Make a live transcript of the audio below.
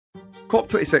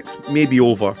COP26 may be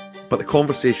over, but the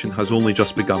conversation has only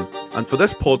just begun. And for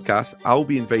this podcast, I'll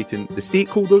be inviting the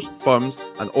stakeholders, firms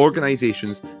and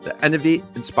organisations that innovate,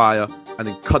 inspire and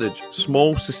encourage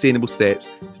small sustainable steps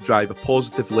to drive a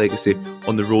positive legacy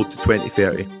on the road to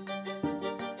 2030.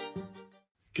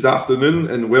 Good afternoon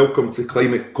and welcome to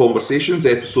Climate Conversations,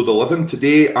 episode 11.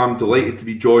 Today I'm delighted to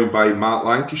be joined by Matt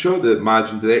Lancashire, the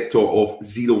Managing Director of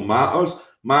Zero Matters.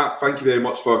 Matt, thank you very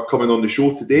much for coming on the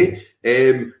show today.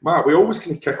 Matt, we always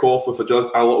kind of kick off with a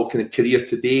little kind of career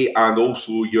today and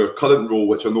also your current role,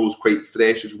 which I know is quite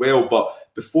fresh as well.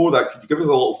 But before that, could you give us a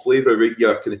little flavour about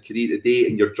your kind of career today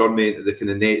and your journey into the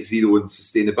kind of net zero and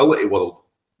sustainability world?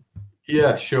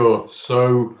 Yeah, sure.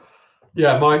 So,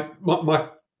 yeah, my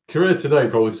career today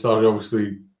probably started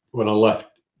obviously when I left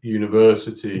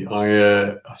university.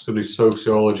 I studied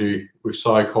sociology with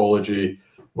psychology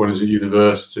when I was at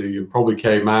university, and probably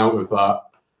came out of that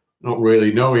not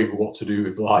really knowing what to do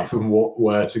with life and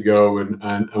where to go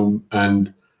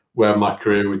and where my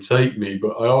career would take me.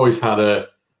 But I always had a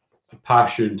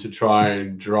passion to try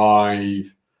and drive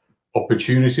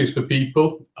opportunities for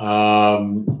people,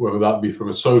 whether that be from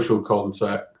a social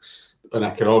context, an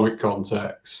economic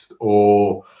context,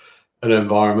 or an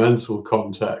environmental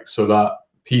context, so that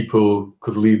people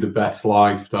could lead the best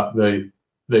life that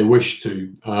they wish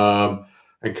to.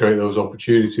 And create those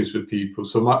opportunities for people.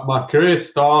 So my career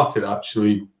started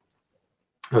actually,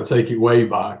 I'll take it way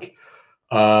back,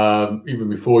 even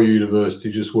before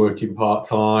university, just working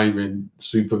part-time in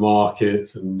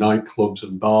supermarkets and nightclubs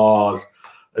and bars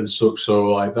and such so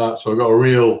like that. So I got a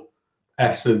real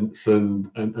essence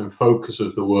and focus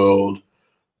of the world.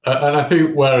 And I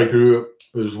think where I grew up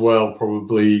as well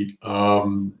probably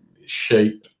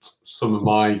shaped some of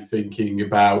my thinking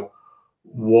about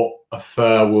what a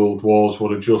fair world was,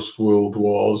 what a just world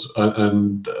was,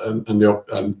 and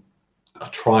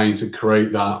trying to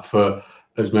create that for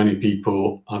as many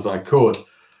people as I could.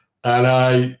 And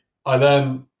I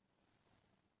then,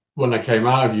 when I came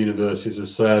out of university, as I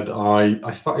said,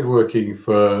 I started working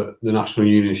for the National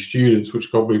Union of Students,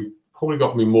 which probably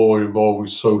got me more involved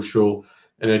with social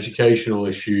and educational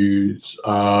issues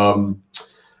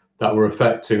that were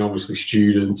affecting obviously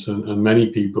students and many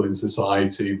people in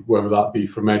society, whether that be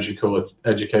from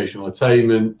educational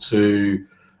attainment to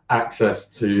access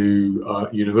to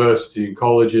university and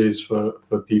colleges for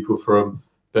people from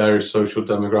various social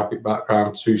demographic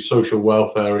backgrounds, to social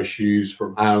welfare issues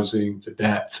from housing to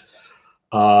debt,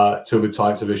 to other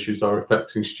types of issues that are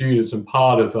affecting students. And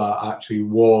part of that actually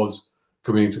was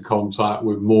coming into contact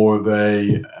with more of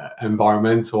a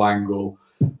environmental angle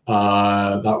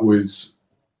that was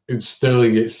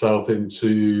instilling itself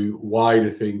into wider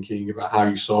thinking about how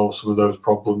you solve some of those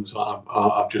problems that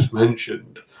I've just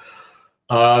mentioned.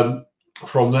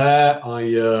 From there, I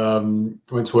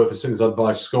went to work for Citizens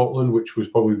Advice Scotland, which was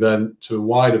probably then to a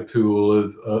wider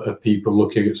pool of people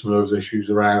looking at some of those issues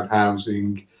around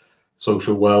housing,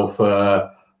 social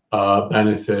welfare,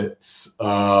 benefits,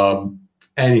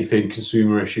 anything,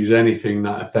 consumer issues, anything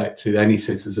that affected any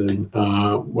citizen,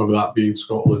 whether that be in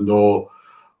Scotland or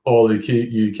the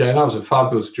UK. And that was a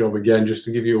fabulous job, again, just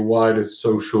to give you a wider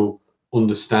social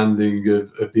understanding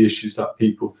of the issues that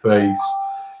people face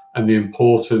and the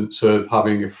importance of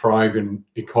having a thriving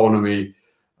economy,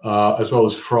 as well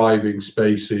as thriving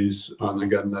spaces. And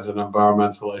again, there's an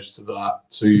environmental edge to that,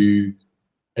 to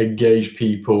engage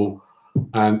people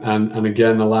and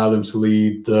again, allow them to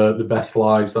lead the best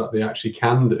lives that they actually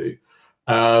can do.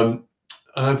 And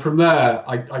then from there,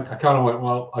 I kind of went,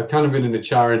 well, I've kind of been in the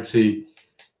charity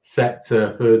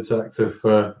sector, third sector,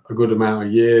 for a good amount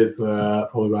of years,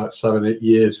 probably about 7-8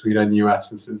 years between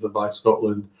NUS and Citizens Advice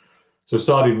Scotland. So I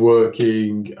started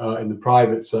working in the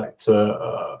private sector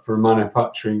for a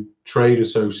manufacturing trade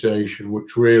association,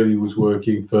 which really was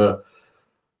working for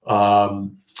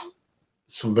some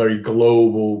very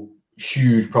global,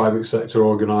 huge private sector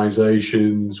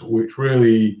organisations, which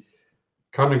really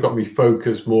kind of got me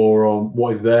focused more on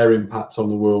what is their impact on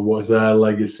the world, what is their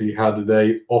legacy, how do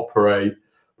they operate,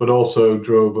 but also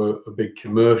drove a big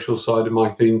commercial side of my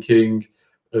thinking,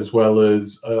 as well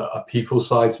as a people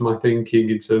side to my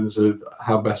thinking in terms of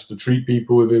how best to treat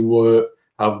people within work,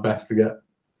 how to get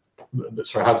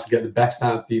the best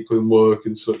out of people in work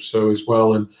and such so as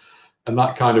well. And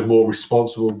that kind of more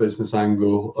responsible business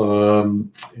angle,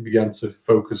 I began to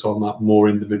focus on that more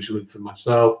individually for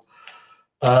myself.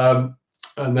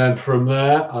 And then from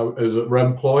there, I was at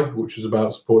Remploy, which was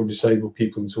about supporting disabled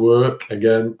people into work.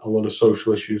 Again, a lot of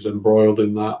social issues embroiled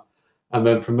in that. And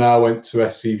then from there, I went to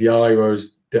SCDI, where I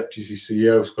was Deputy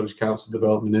CEO, Scottish Council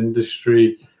Development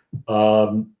Industry.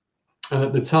 And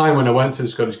at the time when I went to the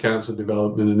Scottish Council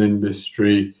Development and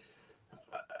Industry,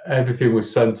 everything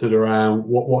was centered around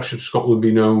what should Scotland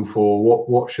be known for,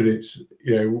 what should its,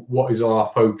 what is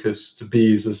our focus to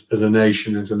be as a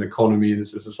nation, as an economy, and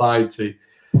as a society.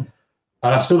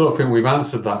 And I still don't think we've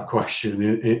answered that question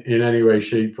in any way,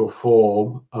 shape, or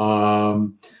form.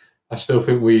 I still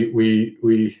think we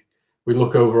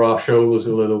look over our shoulders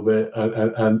a little bit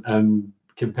and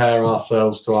compare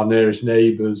ourselves to our nearest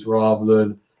neighbours rather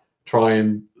than try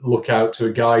and look out to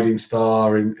a guiding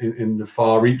star in the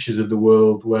far reaches of the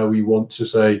world, where we want to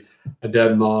say a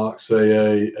Denmark,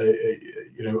 say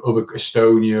other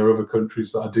Estonia, other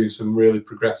countries that are doing some really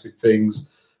progressive things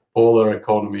for their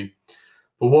economy.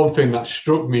 But one thing that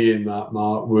struck me in that,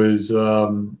 Mark, was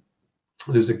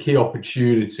there's a key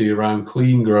opportunity around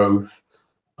clean growth,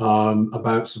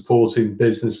 about supporting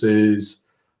businesses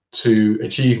to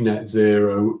achieve net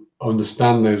zero,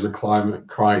 understand there's a climate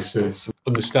crisis,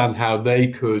 understand how they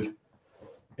could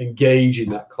engage in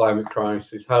that climate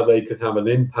crisis, how they could have an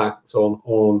impact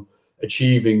on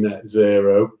achieving net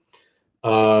zero.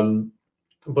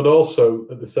 But also,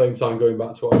 at the same time, going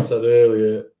back to what I said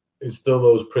earlier, it's still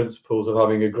those principles of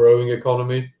having a growing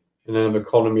economy and an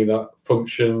economy that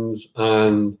functions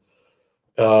and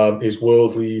is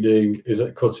world leading, is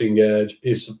at cutting edge,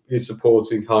 is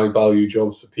supporting high value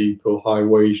jobs for people, high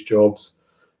wage jobs,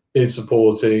 is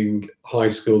supporting high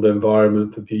skilled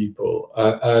environment for people.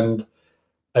 And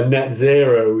net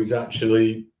zero is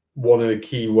actually one of the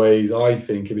key ways, I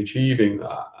think, of achieving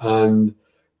that. And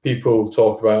people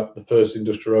talk about the first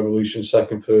industrial revolution,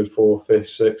 second, third, fourth, fifth,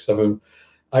 sixth, seventh.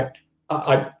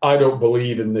 I don't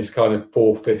believe in this kind of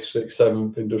fourth, fifth, sixth,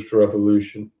 seventh industrial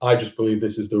revolution. I just believe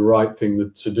this is the right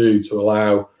thing to do to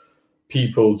allow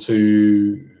people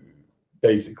to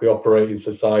basically operate in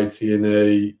society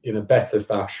in a better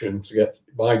fashion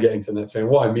by getting to net zero.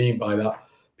 And what I mean by that,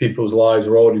 people's lives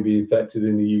are already being affected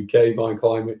in the UK by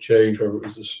climate change, whether it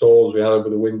was the storms we had over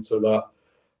the winter that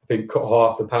I think cut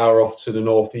half the power off to the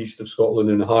northeast of Scotland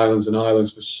and the Highlands and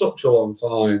Islands for such a long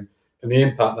time. And the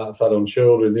impact that's had on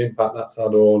children, the impact that's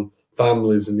had on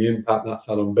families, and the impact that's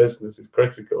had on business is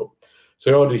critical.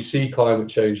 So you already see climate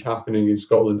change happening in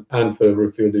Scotland and further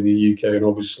afield in the UK, and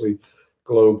obviously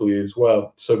globally as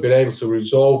well. So being able to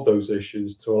resolve those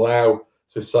issues to allow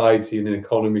society and an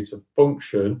economy to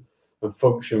function and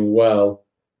function well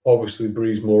obviously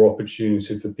breeds more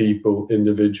opportunity for people,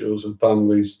 individuals and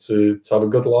families to have a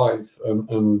good life.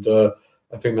 And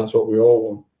I think that's what we all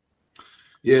want.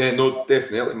 Yeah, no,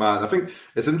 definitely, man. I think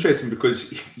it's interesting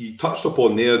because you touched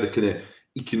upon there the kind of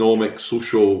economic,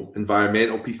 social,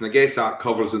 environmental piece, and I guess that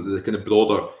covers into the kind of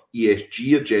broader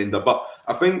ESG agenda. But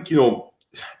I think,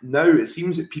 now it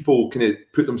seems that people kind of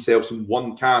put themselves in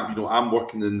one camp. I'm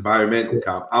working in the environmental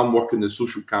camp, I'm working in the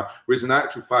social camp, whereas in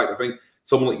actual fact, I think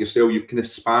someone like yourself, you've kind of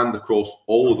spanned across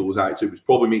all of those attitudes, which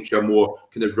probably makes you a more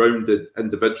kind of rounded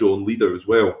individual and leader as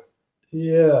well.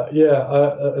 Yeah.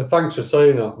 Thanks for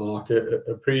saying that, Mark.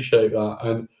 I appreciate that.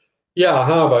 And yeah, I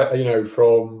have,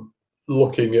 from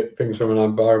looking at things from an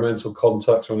environmental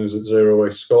context when I was at Zero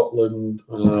Waste Scotland,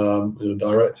 as a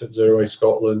director at Zero Waste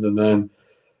Scotland, and then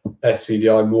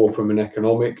SCDI more from an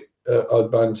economic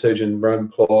advantage, and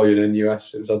Employ and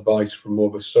NUS as advice from more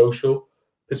of a social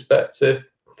perspective.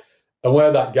 And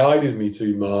where that guided me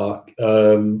to, Mark,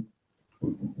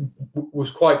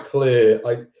 was quite clear.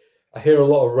 I hear a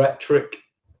lot of rhetoric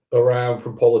around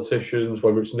from politicians,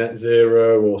 whether it's net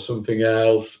zero or something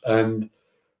else. And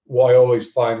what I always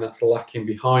find that's lacking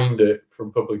behind it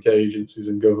from public agencies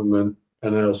and government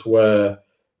and elsewhere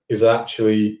is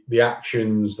actually the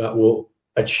actions that will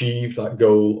achieve that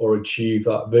goal or achieve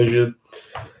that vision.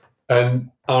 And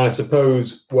I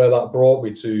suppose where that brought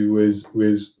me to was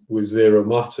Zero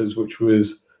Matters, which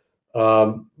was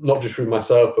not just with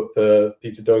myself, but for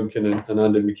Peter Duncan and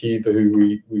Andy McKeever,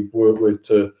 who we've worked with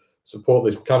to support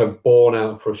this kind of born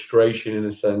out frustration, in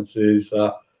a sense, is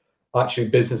that actually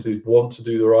businesses want to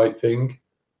do the right thing.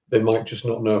 They might just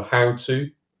not know how to,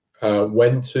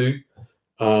 when to,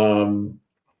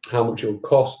 how much it'll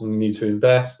cost, and you need to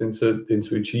invest into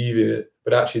achieving it.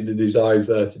 But actually the desire is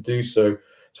there to do so.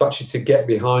 So actually to get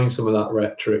behind some of that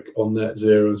rhetoric on net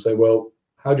zero and say, well,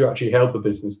 how do you actually help a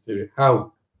business do it?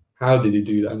 How did he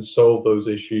do that and solve those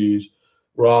issues,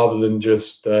 rather than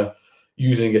just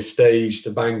using a stage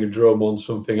to bang a drum on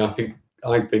something? I think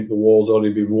the war's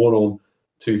only been won on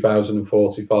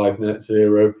 2045 net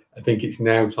zero. I think it's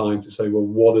now time to say, well,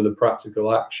 what are the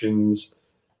practical actions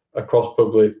across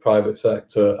public, private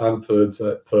sector and third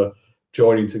sector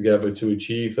joining together to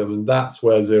achieve them? And that's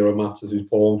where Zero Matters is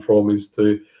born from, is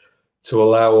to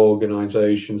allow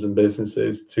organisations and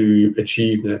businesses to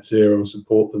achieve net zero and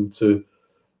support them to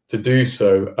do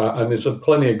so. And there's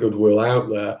plenty of goodwill out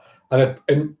there. And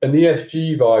the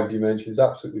ESG vibe you mentioned is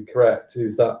absolutely correct.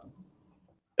 Is that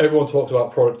everyone talks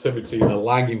about productivity and a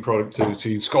lagging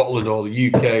productivity in Scotland or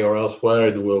the UK or elsewhere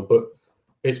in the world, but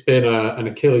it's been an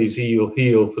Achilles heel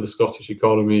for the Scottish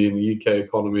economy and the UK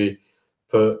economy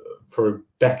for a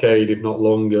decade, if not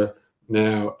longer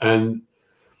now. And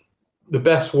the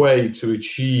best way to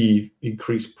achieve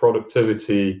increased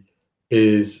productivity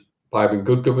is by having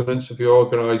good governance of your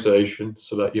organisation,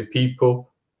 so that your people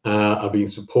are being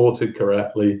supported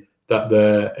correctly, that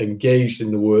they're engaged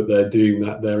in the work they're doing,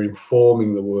 that they're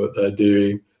informing the work they're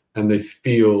doing, and they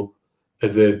feel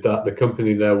as if that the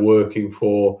company they're working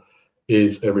for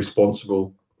is a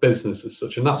responsible business as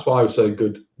such. And that's why I would say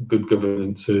good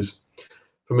governance is,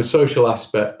 from a social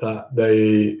aspect, that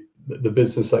the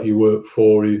business that you work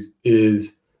for is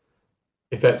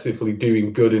effectively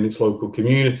doing good in its local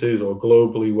communities or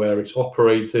globally where it's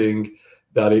operating,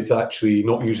 that it's actually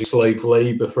not using slave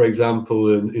labor, for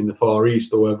example, in the Far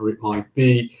East or wherever it might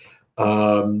be,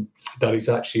 that it's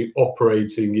actually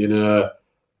operating in a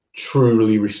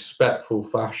truly respectful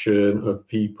fashion of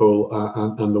people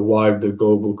and the wider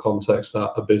global context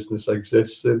that a business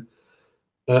exists in.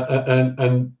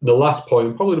 And the last point,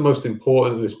 and probably the most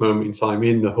important at this moment in time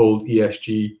in the whole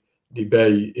ESG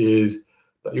debate, is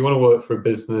that you want to work for a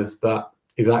business that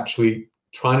is actually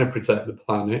trying to protect the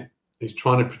planet, is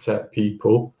trying to protect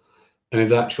people, and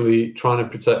is actually trying to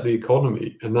protect the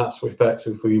economy. And that's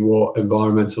effectively what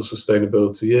environmental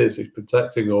sustainability is. It's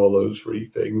protecting all those three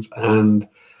things and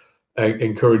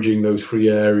encouraging those three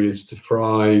areas to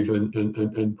thrive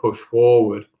and push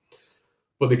forward.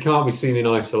 But they can't be seen in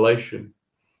isolation.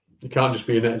 You can't just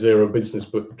be a net zero business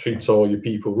but treats all your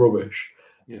people rubbish.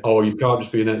 Yeah. Or you can't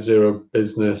just be a net zero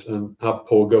business and have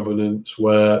poor governance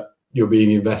where you're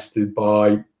being invested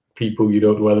by people you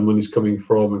don't know where the money's coming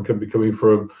from and could be coming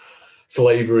from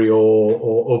slavery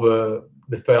or other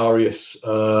nefarious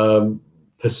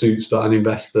pursuits that an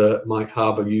investor might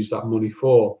have and use that money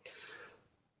for.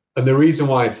 And the reason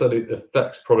why I said it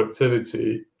affects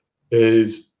productivity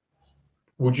is,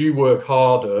 would you work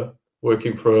harder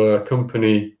working for a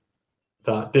company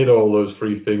that did all those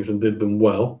three things and did them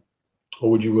well?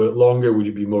 Or would you work longer? Would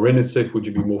you be more innovative? Would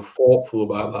you be more thoughtful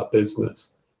about that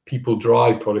business? People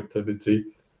drive productivity.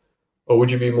 Or would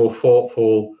you be more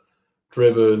thoughtful,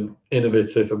 driven,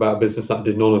 innovative about a business that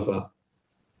did none of that?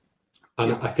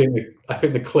 And I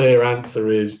think the clear answer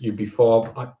is you'd be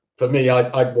far. For me,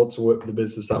 I'd want to work for the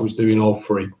business that was doing all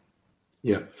three.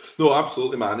 Yeah, no,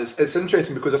 absolutely, man. It's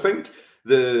interesting because I think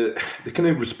the kind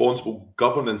of responsible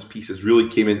governance pieces really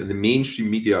came into the mainstream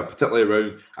media, particularly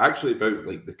around about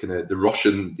like the kind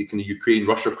of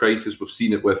Ukraine-Russia crisis. We've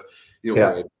seen it with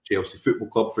Chelsea Football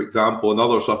Club, for example, and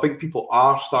others. So I think people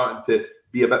are starting to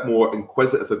be a bit more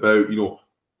inquisitive about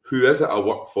who is it I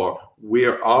work for?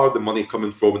 Where are the money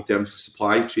coming from in terms of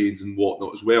supply chains and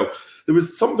whatnot as well? There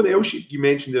was something else you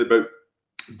mentioned there about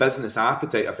business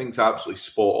appetite. I think it's absolutely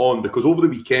spot on, because over the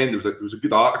weekend there was a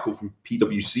good article from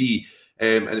PwC,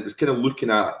 and it was kind of looking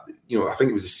at, I think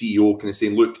it was the CEO kind of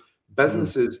saying, look,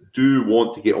 businesses do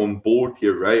want to get on board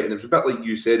here, right? And it was a bit like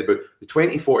you said about the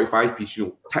 2045 piece,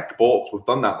 tick box, we've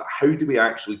done that, but how do we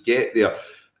actually get there?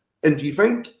 And do you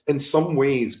think in some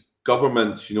ways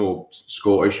governments,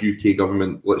 Scottish, UK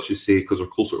government, let's just say, because they're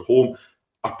closer to home,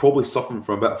 are probably suffering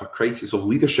from a bit of a crisis of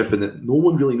leadership, and that no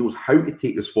one really knows how to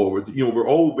take this forward? We're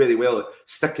all very well at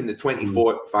sticking the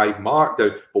 2045 mark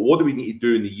down, but what do we need to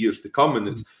do in the years to come? And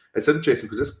it's interesting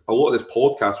because a lot of this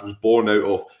podcast was born out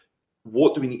of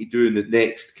what do we need to do in the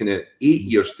next kind of 8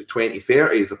 years to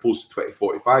 2030 as opposed to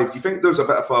 2045. Do you think there's a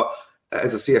bit of a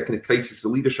kind of crisis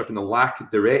of leadership and a lack of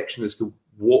direction as to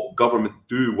what government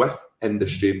do with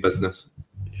industry and business?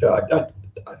 Yeah,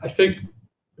 I think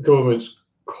government's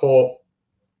caught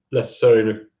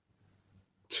necessarily in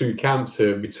two camps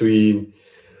here between,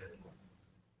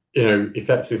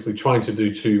 effectively trying to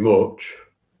do too much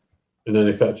and then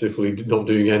effectively not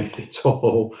doing anything at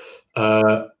all,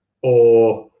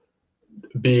 or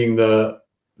being the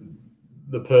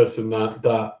person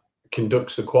that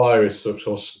conducts the choir as such,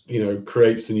 or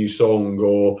creates the new song,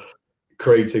 or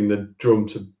creating the drum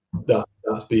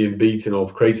that's being beaten, or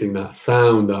creating that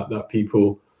sound that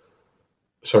people.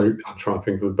 Sorry, I'm trying to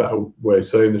think of a better way of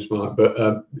saying this, Mark.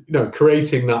 But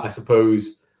creating that, I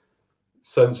suppose,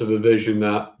 sense of a vision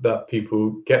that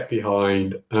people get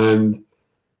behind, and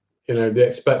the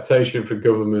expectation for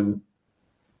government,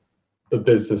 the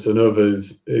business, and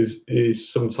others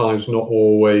is sometimes not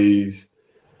always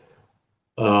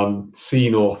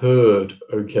seen or heard.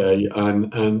 Okay,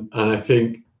 and I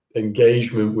think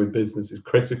engagement with business is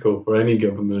critical for any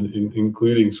government,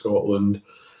 including Scotland.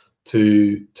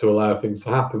 to allow things to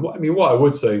happen. What I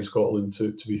would say in Scotland,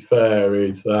 to be fair,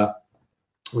 is that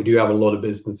we do have a lot of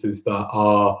businesses that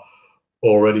are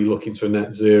already looking to a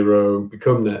net zero,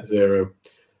 become net zero.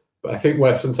 But I think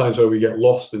where we get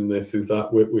lost in this is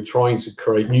that we're trying to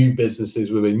create new businesses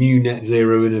with a new net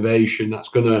zero innovation that's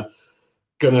gonna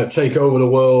take over the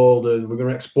world, and we're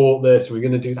gonna export this, and we're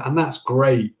gonna do that, and that's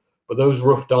great. But those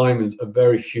rough diamonds are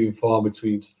very few and far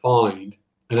between to find.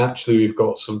 And actually, we've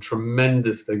got some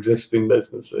tremendous existing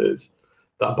businesses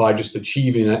that, by just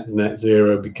achieving net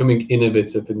zero, becoming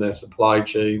innovative in their supply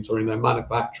chains or in their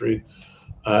manufacturing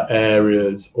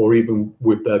areas, or even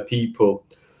with their people,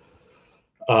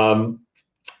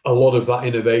 a lot of that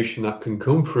innovation that can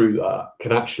come through that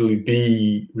can actually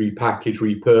be repackaged,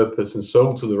 repurposed, and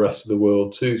sold to the rest of the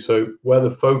world too. So where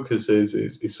the focus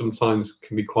is sometimes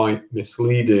can be quite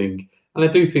misleading. And I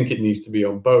do think it needs to be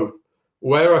on both.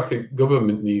 Where I think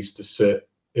government needs to sit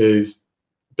is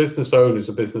business owners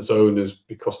are business owners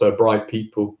because they're bright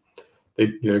people.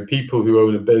 People who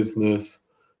own a business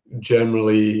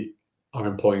generally are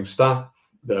employing staff.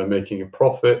 They're making a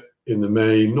profit in the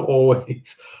main, not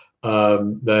always.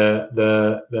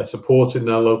 They're supporting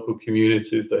their local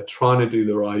communities. They're trying to do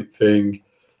the right thing.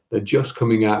 They're just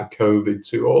coming out of COVID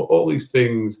too. All these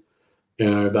things,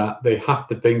 that they have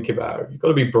to think about. You've got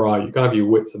to be bright. You've got to have your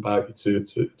wits about you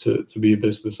to be a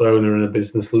business owner and a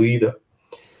business leader.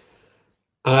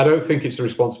 And I don't think it's the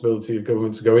responsibility of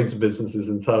government to go into businesses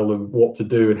and tell them what to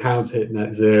do and how to hit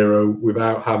net zero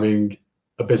without having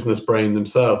a business brain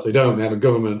themselves. They don't. They have a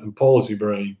government and policy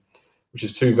brain, which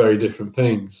is two very different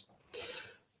things.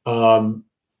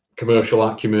 Commercial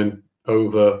acumen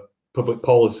over public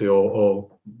policy or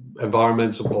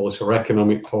environmental policy or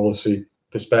economic policy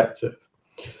perspective.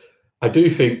 I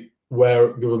do think where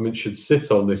government should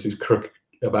sit on this is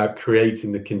about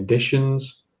creating the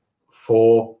conditions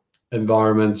for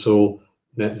environmental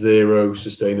net zero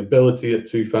sustainability at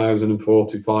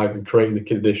 2045, and creating the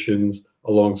conditions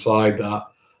alongside that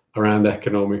around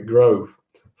economic growth,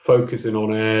 focusing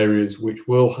on areas which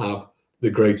will have the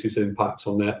greatest impact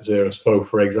on net zero. So,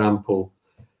 for example,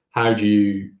 how do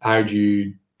you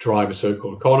drive a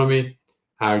circular economy?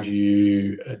 How do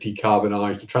you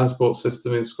decarbonise the transport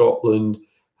system in Scotland?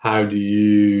 How do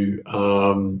you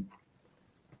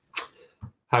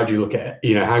look at,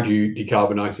 how do you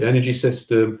decarbonise the energy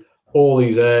system? All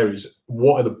these areas,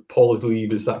 what are the policy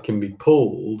levers that can be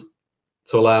pulled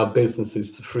to allow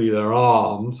businesses to free their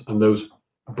arms? And those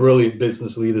brilliant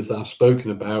business leaders that I've spoken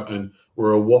about, and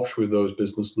we're awash with those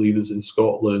business leaders in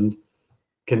Scotland,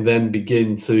 can then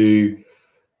begin to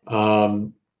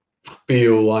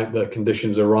feel like the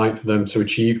conditions are right for them to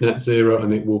achieve net zero,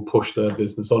 and it will push their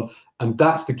business on. And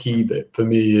that's the key bit for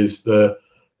me, is the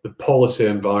policy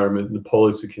environment and the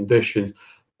policy conditions.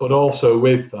 But also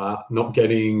with that,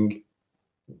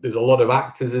 there's a lot of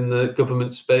actors in the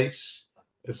government space.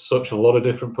 There's such a lot of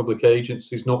different public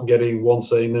agencies, not getting one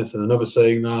saying this and another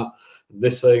saying that, and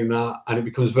this saying that, and it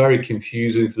becomes very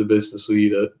confusing for the business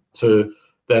leader to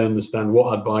then understand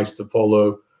what advice to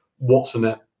follow, what's the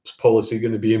next policy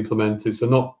going to be implemented. So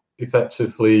not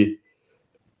effectively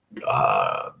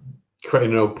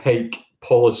creating an opaque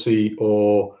policy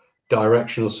or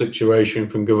directional situation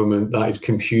from government that is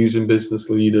confusing business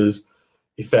leaders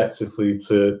effectively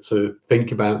to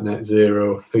think about net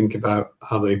zero, think about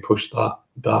how they push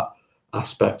that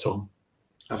aspect on.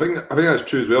 I think that's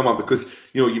true as well, man, because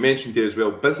you mentioned there as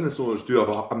well, business owners do have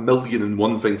a million and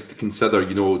one things to consider.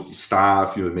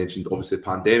 Staff. You mentioned obviously the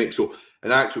pandemic. So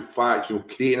in actual fact,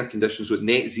 creating a condition so that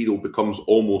net zero becomes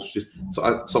almost just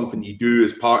something you do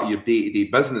as part of your day-to-day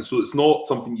business. So it's not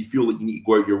something you feel like you need to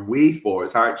go out your way for.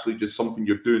 It's actually just something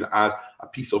you're doing as a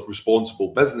piece of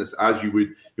responsible business, as you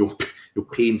would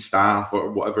paying staff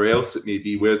or whatever else it may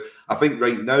be. Whereas I think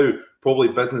right now, probably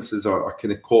businesses are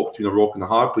kind of caught between a rock and a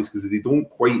hard place, because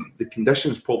the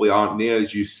conditions probably aren't there,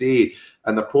 as you say,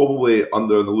 and they're probably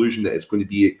under an illusion that it's going to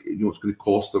be, it's going to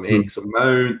cost them X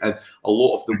amount, and a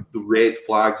lot of the red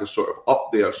flags are sort of up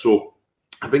there. So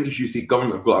I think, as you say,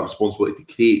 government have got a responsibility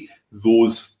to create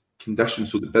those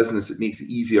conditions so the business, it makes it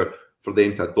easier for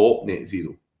them to adopt net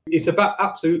zero. It's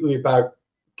absolutely about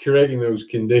creating those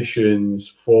conditions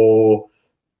for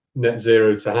net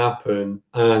zero to happen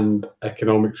and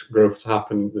economic growth to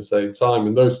happen at the same time,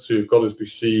 and those two have got to be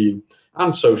seen,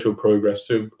 and social progress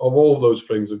too, of all those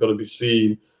things have got to be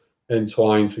seen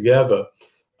entwined together.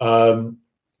 And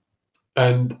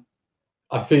I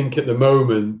think at the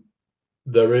moment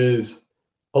there is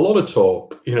a lot of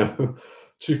talk,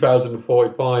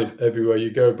 2045 everywhere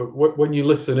you go, but when you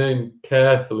listen in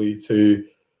carefully to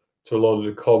a lot of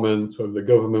the comments, whether the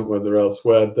government, whether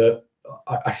elsewhere, that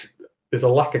there's a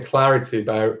lack of clarity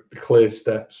about the clear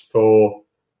steps for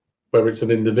whether it's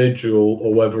an individual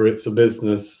or whether it's a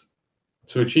business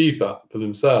to achieve that for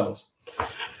themselves.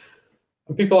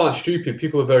 And people aren't stupid.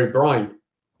 People are very bright.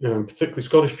 And particularly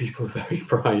Scottish people are very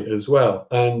bright as well.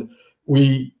 And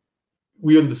we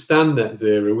understand net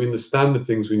zero. We understand the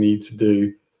things we need to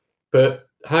do. But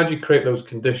how do you create those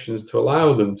conditions to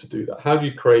allow them to do that? How do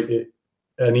you create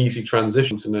an easy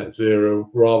transition to net zero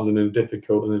rather than a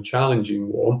difficult and a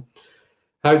challenging one?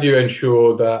 How do you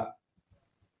ensure that,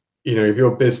 if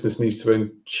your business needs to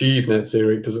achieve net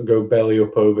zero, it doesn't go belly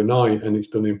up overnight, and it's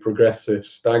done in progressive,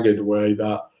 staggered way,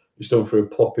 that it's done through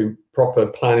a proper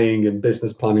planning and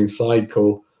business planning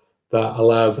cycle that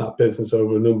allows that business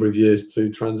over a number of years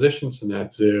to transition to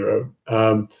net zero?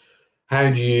 How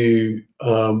do you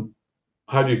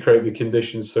create the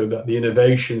conditions so that the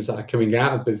innovations that are coming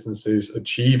out of businesses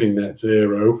achieving net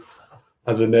zero,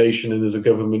 as a nation and as a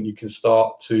government, you can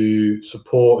start to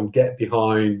support and get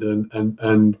behind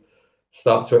and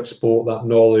start to export that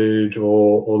knowledge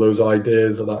or those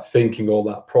ideas or that thinking or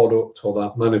that product or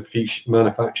that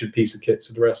manufactured piece of kit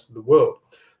to the rest of the world?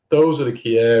 Those are the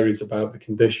key areas about the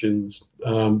conditions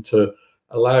to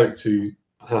allow it to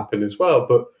happen as well.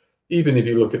 But even if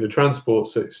you look at the transport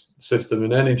system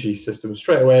and energy system,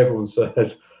 straight away everyone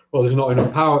says, well, there's not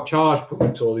enough power charge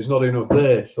points, or there's not enough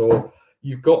this, or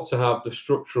you've got to have the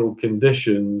structural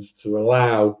conditions to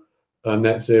allow a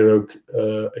net zero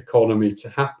economy to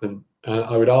happen. And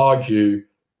I would argue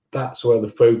that's where the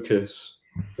focus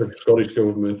of the Scottish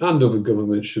government and other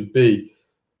governments should be.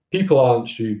 People aren't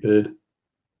stupid.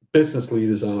 Business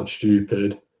leaders aren't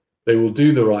stupid. They will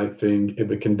do the right thing if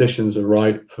the conditions are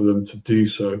right for them to do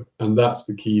so. And that's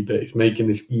the key bit. It's making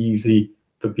this easy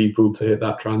for people to hit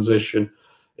that transition.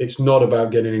 It's not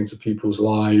about getting into people's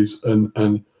lives and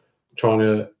trying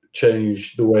to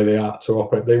change the way they are to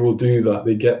operate. They will do that.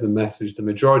 They get the message. The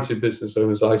majority of business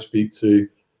owners I speak to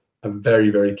are very,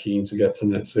 very keen to get to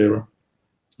net zero.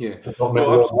 Yeah,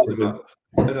 no, absolutely.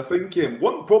 And I think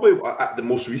one probably the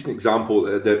most recent example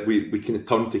that we kind of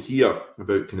turn to here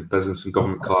about kind of business and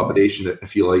government collaboration,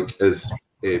 if you like, is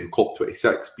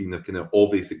COP26 being a kind of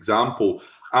obvious example,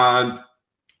 and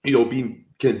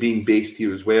being based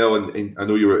here as well. And I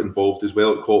know you were involved as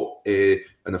well at COP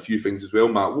and a few things as well,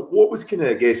 Matt. What was kind of,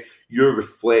 I guess, your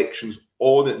reflections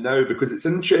on it now? Because it's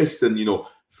interesting,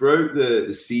 throughout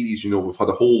the series, we've had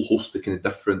a whole host of kind of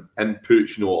different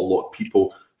inputs. A lot of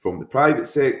people from the private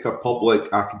sector,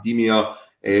 public, academia.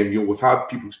 We've had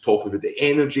people talking about the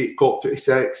energy at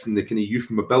COP26 and the kind of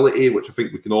youth mobility, which I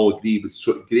think we can all agree was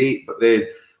sort of great. But then,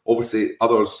 obviously,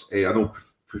 others, I know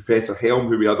Professor Helm,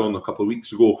 who we had on a couple of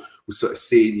weeks ago, was sort of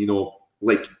saying,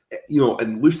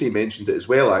 and Lucy mentioned it as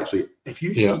well, actually, if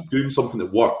you keep doing something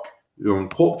at work, on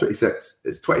COP26,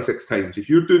 it's 26 times. If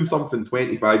you're doing something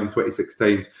 25 and 26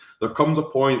 times, there comes a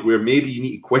point where maybe you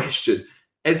need to question,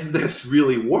 is this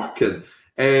really working?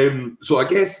 So I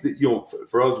guess that,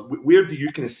 for us, where do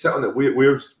you kind of sit on it?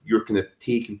 Where's your kind of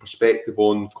take and perspective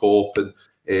on COP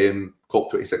and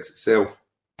COP26 itself?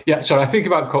 Yeah, so I think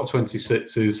about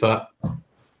COP26 is that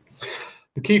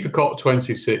the key for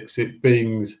COP26, it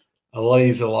brings a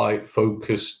laser-like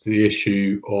focus to the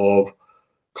issue of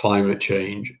climate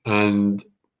change, and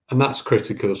that's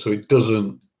critical. So it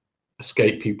doesn't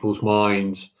escape people's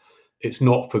minds. It's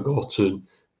not forgotten.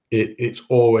 It's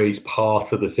always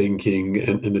part of the thinking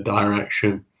and the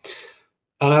direction.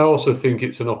 And I also think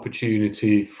it's an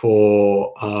opportunity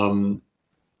for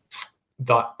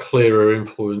that clearer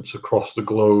influence across the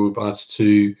globe as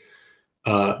to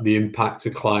the impact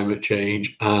of climate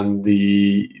change and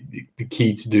the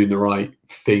key to doing the right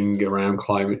thing around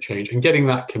climate change, and getting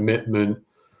that commitment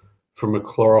from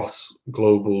across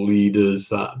global leaders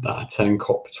that attend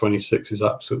COP26 is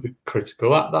absolutely critical.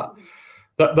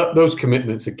 That those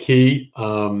commitments are key.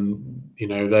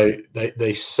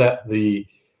 They set the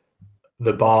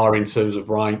bar in terms of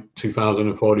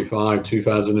 2045,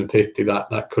 2050,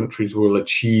 that countries will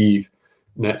achieve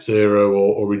net zero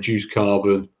or reduce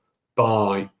carbon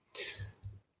by.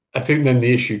 I think then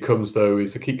the issue comes, though,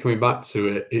 is I keep coming back to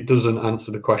it. It doesn't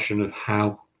answer the question of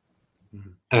how,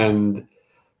 and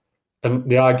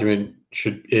the argument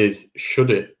should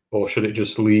it, or should it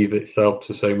just leave itself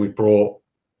to say we've brought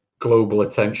global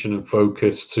attention and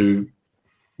focus to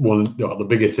the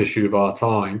biggest issue of our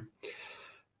time,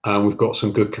 and we've got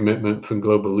some good commitment from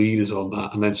global leaders on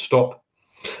that, and then stop,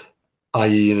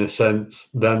 i.e., in a sense,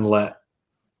 then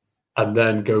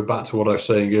go back to what I was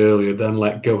saying earlier, then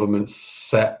let governments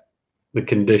set the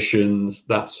conditions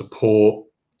that support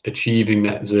achieving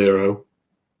net zero,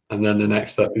 and then the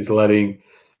next step is letting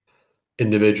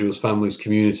individuals, families,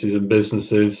 communities and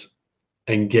businesses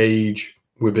engage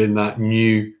within that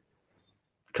new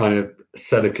kind of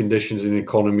set of conditions in the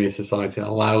economy and society that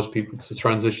allows people to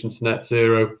transition to net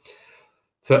zero.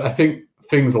 So I think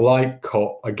things like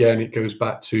COP, again, it goes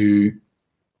back to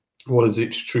what is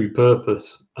its true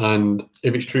purpose. And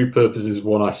if its true purpose is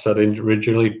what I said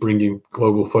originally, bringing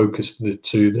global focus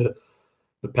to the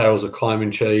perils of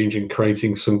climate change and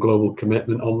creating some global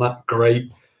commitment on that,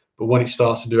 great. But when it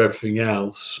starts to do everything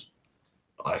else,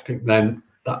 I think then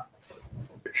that,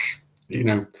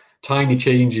 tiny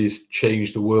changes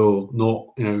change the world, not,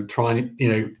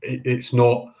 it's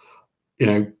not,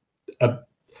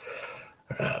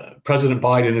 President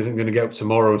Biden isn't going to get up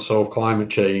tomorrow and solve climate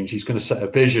change. He's going to set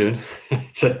a vision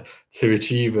to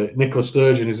achieve it. Nicola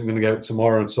Sturgeon isn't going to get up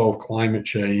tomorrow and solve climate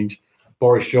change.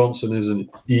 Boris Johnson isn't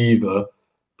either.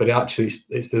 But actually,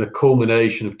 it's the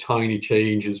culmination of tiny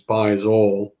changes by us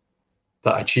all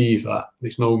that achieve that.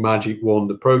 There's no magic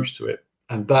wand approach to it.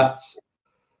 And that's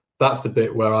the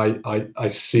bit where I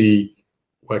see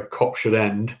where COP should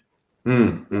end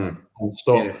and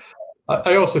stop. Yeah.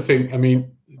 I also think,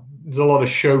 there's a lot of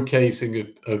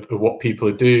showcasing of what people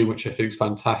are doing, which I think is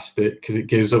fantastic because it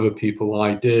gives other people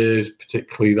ideas,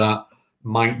 particularly that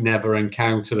might never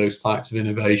encounter those types of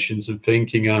innovations and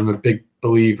thinking. And I'm a big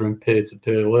believer in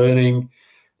peer-to-peer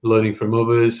learning from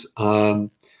others.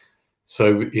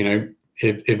 So,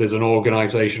 if there's an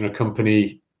organization, a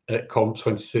company at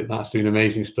COP26 that's doing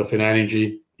amazing stuff in energy,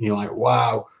 and you're like,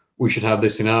 wow, we should have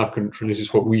this in our country, this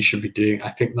is what we should be doing. I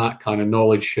think that kind of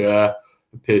knowledge share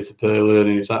and peer-to-peer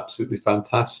learning is absolutely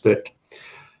fantastic.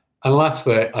 And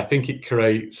lastly, I think it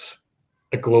creates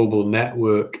a global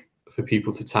network for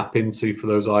people to tap into for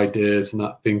those ideas and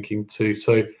that thinking too.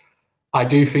 So I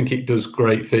do think it does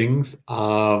great things.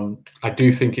 I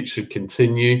do think it should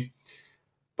continue,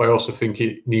 but I also think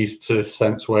it needs to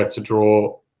sense where to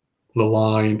draw the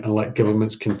line and let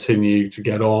governments continue to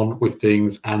get on with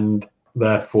things and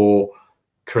therefore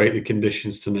create the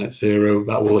conditions to net zero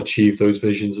that will achieve those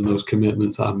visions and those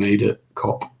commitments that are made at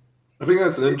COP. I think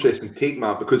that's an interesting take,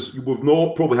 Matt, because we've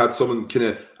not probably had someone kind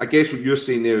of, I guess what you're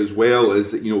saying there as well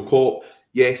is that, COP,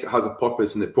 yes, it has a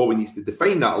purpose and it probably needs to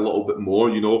define that a little bit more,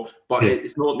 but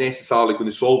it's not necessarily going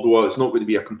to solve the world. It's not going to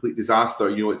be a complete disaster.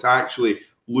 It's actually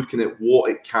looking at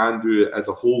what it can do as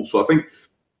a whole. So I think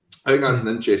that's an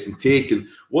interesting take. And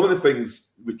one of the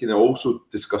things we can also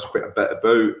discuss quite a bit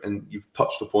about, and you've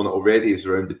touched upon it already, is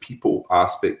around the people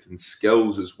aspect and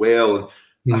skills as well.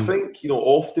 And I think,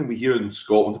 often we hear in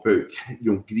Scotland about,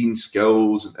 green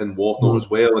skills and whatnot as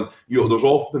well. And, there's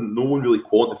often no one really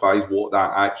quantifies what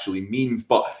that actually means.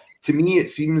 But to me,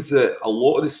 it seems that a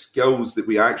lot of the skills that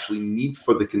we actually need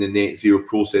for the kind of net zero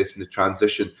process and the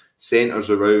transition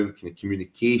centres around kind of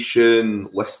communication,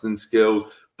 listening skills.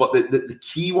 But the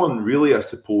key one really, I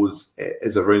suppose,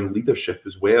 is around leadership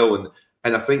as well.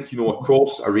 And I think,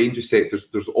 across a range of sectors,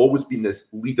 there's always been this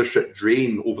leadership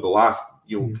drain over the last,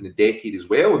 kind of decade as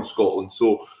well in Scotland.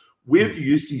 So where do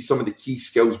you see some of the key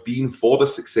skills being for the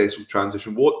successful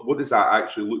transition? What does that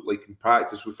actually look like in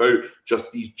practice without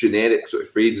just these generic sort of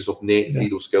phrases of net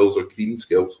zero skills or green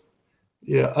skills?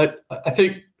 Yeah, I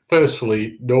think,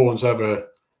 firstly, no one's ever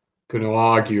going to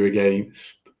argue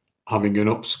against having an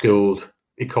upskilled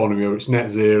economy, or it's net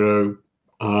zero,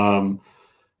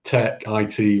 tech,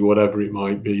 IT, whatever it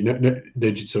might be,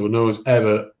 digital. No one's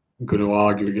ever going to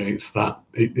argue against that.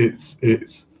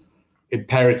 It's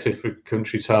imperative for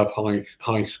countries to have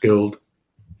high skilled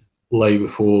labour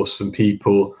force and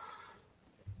people.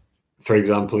 For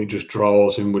example, it just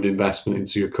draws inward investment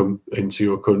into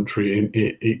your country, and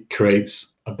it creates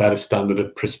a better standard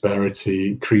of prosperity,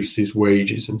 increases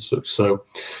wages and such. So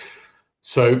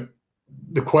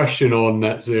the question on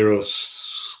net zero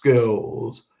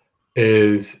skills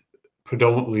is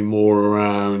predominantly more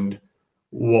around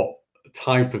what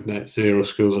type of net zero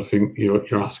skills. I think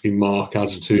you're asking, Mark,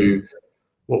 as to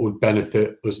what would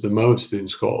benefit us the most in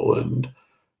Scotland.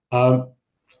 Not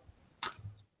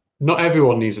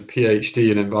everyone needs a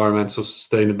PhD in environmental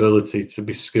sustainability to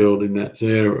be skilled in net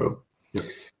zero. Yeah.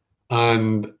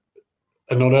 And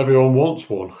not everyone wants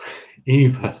one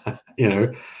either,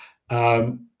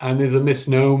 and there's a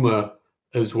misnomer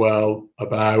as well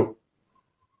about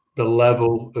the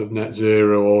level of net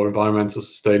zero or environmental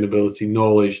sustainability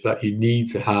knowledge that you need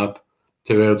to have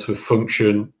to be able to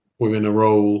function within a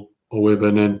role or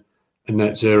within a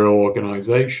net zero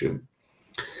organization.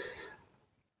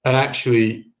 And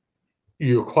actually,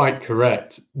 you're quite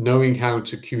correct. Knowing how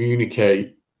to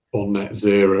communicate on net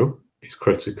zero is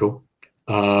critical.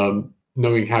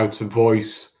 Knowing how to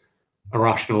voice a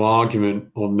rational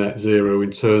argument on net zero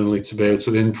internally to be able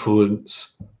to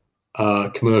influence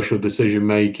commercial decision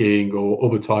making or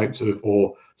other types of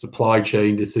or supply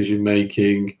chain decision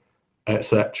making,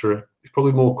 etc. It's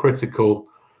probably more critical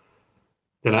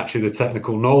than actually the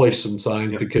technical knowledge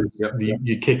sometimes, because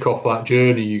you kick off that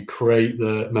journey, you create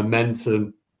the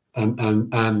momentum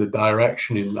and the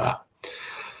direction in that.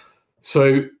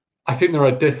 So I think there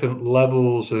are different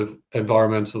levels of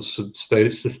environmental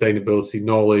sustainability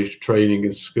knowledge, training,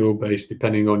 and skill base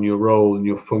depending on your role and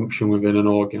your function within an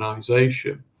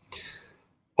organization.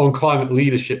 On climate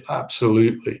leadership,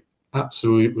 absolutely.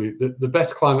 The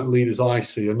best climate leaders I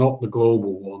see are not the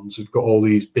global ones who've got all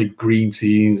these big green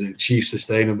teams and chief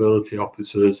sustainability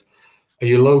officers, are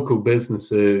your local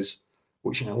businesses,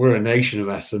 which, we're a nation of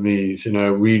SMEs,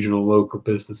 regional local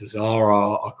businesses are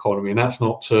our economy. And that's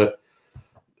not to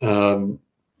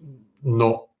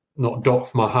not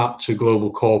doff my hat to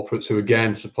global corporates who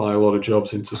again supply a lot of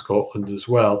jobs into Scotland as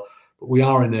well. But we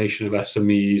are a nation of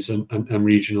SMEs and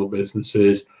regional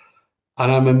businesses.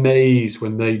 And I'm amazed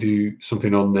when they do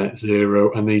something on net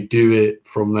zero and they do it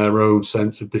from their own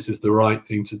sense of this is the right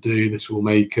thing to do. This will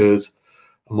make us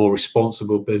a more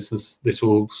responsible business. This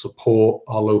will support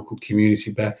our local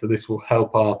community better. This will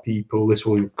help our people. This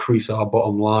will increase our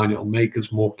bottom line. It'll make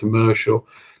us more commercial.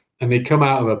 And they come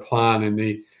out of a plan and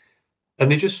they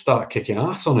just start kicking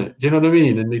ass on it. Do you know what I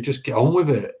mean? And they just get on with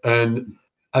it. And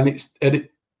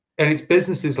it's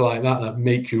businesses like that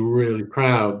make you really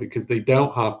proud, because they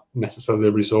don't have necessarily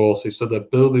the resources. So they're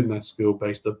building their skill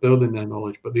base, they're building their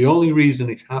knowledge. But the only reason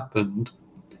it's happened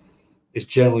is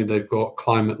generally they've got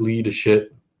climate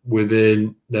leadership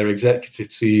within their executive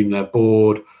team, their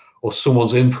board, or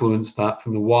someone's influenced that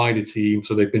from the wider team.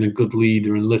 So they've been a good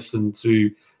leader and listened to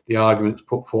the arguments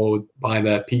put forward by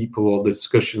their people or the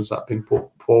discussions that have been put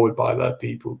forward by their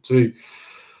people too.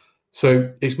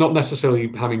 So it's not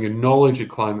necessarily having a knowledge of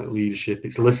climate leadership,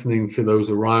 it's listening to those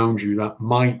around you that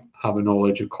might have a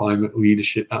knowledge of climate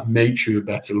leadership that makes you a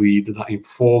better leader, that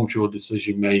informs your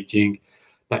decision making,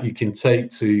 that you can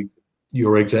take to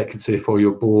your executive or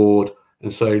your board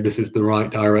and say this is the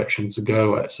right direction to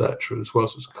go, etc. as well.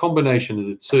 So it's a combination of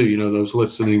the two, those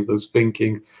listening, those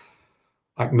thinking,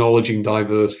 acknowledging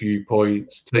diverse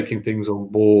viewpoints, taking things on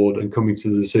board and coming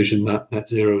to the decision that net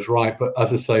zero is right. But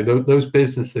as I say, those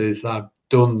businesses that have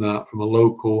done that from a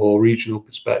local or regional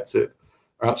perspective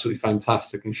are absolutely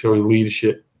fantastic and showing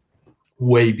leadership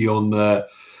way beyond their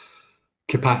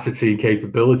capacity and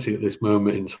capability at this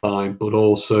moment in time, but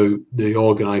also the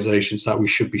organizations that we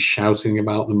should be shouting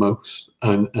about the most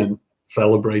and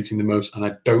celebrating the most. And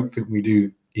I don't think we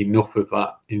do enough of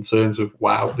that in terms of,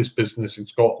 wow, this business in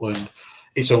Scotland,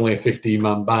 it's only a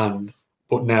 15-man band,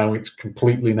 but now it's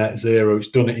completely net zero. It's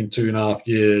done it in 2.5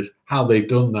 years. How they've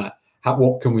done that?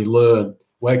 What can we learn?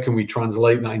 Where can we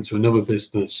translate that into another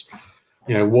business?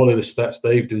 What are the steps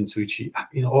they've done to achieve?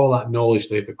 All that knowledge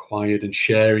they've acquired and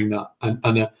sharing that.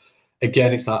 And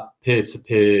again, it's that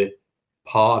peer-to-peer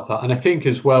part of that. And I think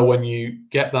as well, when you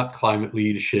get that climate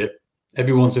leadership,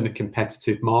 everyone's in a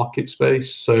competitive market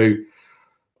space. So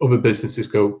other businesses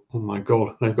go, oh my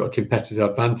God, they've got a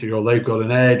competitive advantage, or they've got an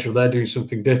edge, or they're doing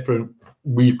something different.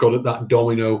 We've got it, that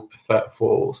domino effect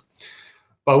falls.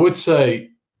 But I would say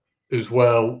as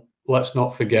well, let's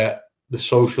not forget the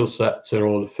social sector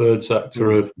or the third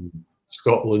sector of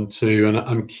Scotland too. And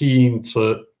I'm keen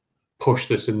to push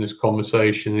this in this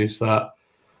conversation, is that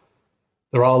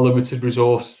there are limited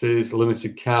resources,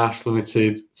 limited cash,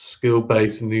 limited skill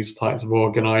base in these types of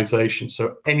organisations.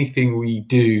 So anything we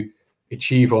do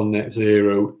achieve on net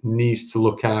zero needs to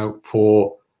look out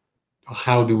for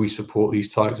how do we support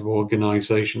these types of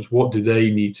organisations? What do they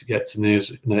need to get to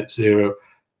net zero?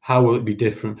 How will it be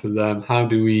different for them? How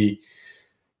do we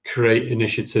create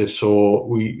initiatives, or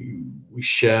we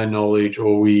share knowledge,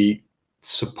 or we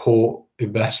support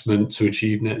investment to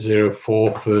achieve net zero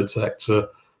for third sector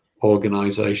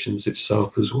organisations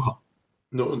itself as well?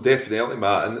 No, definitely,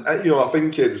 Matt. And I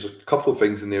think there's a couple of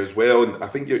things in there as well. And I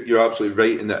think you're absolutely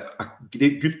right in that a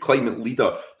good climate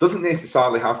leader doesn't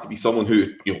necessarily have to be someone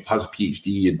who has a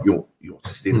PhD in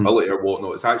sustainability or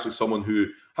whatnot. It's actually someone who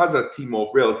has a team of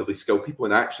relatively skilled people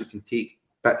and actually can take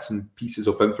bits and pieces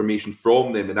of information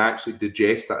from them and actually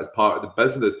digest that as part of the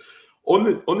business.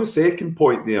 On the second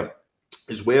point there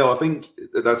as well, I think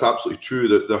that's absolutely true,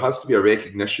 that there has to be a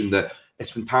recognition that it's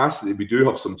fantastic that we do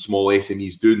have some small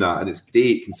SMEs doing that, and it's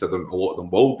great considering a lot of them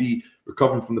will be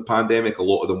recovering from the pandemic, a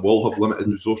lot of them will have limited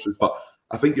resources. But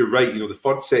I think you're right, the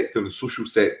third sector and the social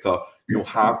sector,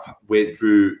 have went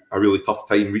through a really tough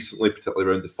time recently,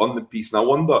 particularly around the funding piece. And I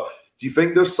wonder, do you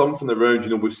think there's something around,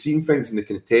 we've seen things in the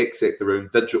kind of tech sector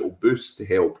around digital boosts to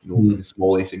help, kind of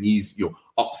small SMEs,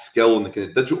 upskill on the kind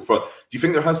of digital front. Do you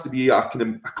think there has to be a kind of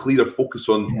a clearer focus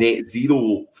on net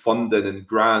zero funding and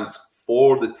grants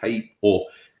for the type of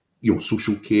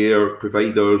social care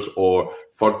providers or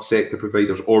third sector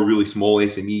providers or really small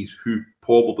SMEs who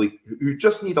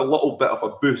just need a little bit of a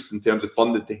boost in terms of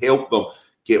funding to help them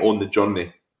get on the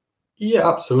journey? Yeah,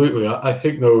 absolutely. I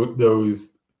think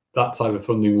that type of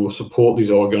funding will support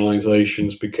these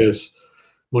organisations because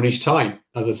money's tight.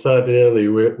 As I said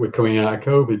earlier, we're coming out of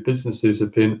COVID. Businesses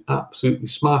have been absolutely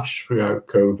smashed throughout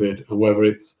COVID, and whether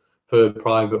it's for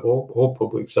private or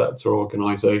public sector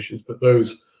organisations, but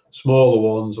those smaller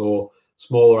ones or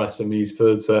smaller SMEs,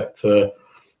 third sector,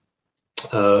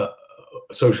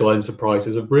 social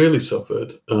enterprises have really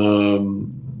suffered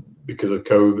because of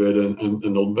COVID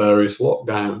and on various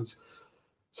lockdowns.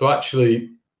 So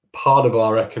actually, part of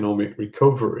our economic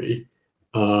recovery,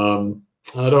 I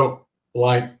don't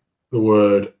like the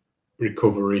word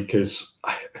recovery because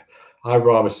I'd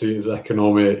rather see it as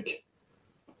economic.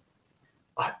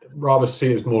 I'd rather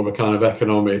see it as more of a kind of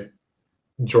economic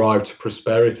drive to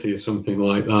prosperity or something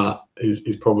like that is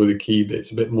probably the key bit.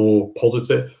 It's a bit more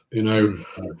positive,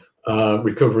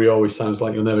 Recovery always sounds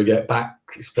like you'll never get back.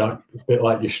 It's a bit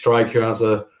like your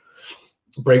striker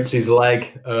breaks his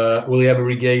leg. Will he ever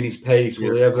regain his pace?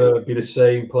 Will he ever be the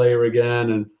same player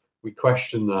again? And we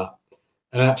question that.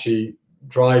 And actually,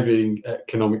 driving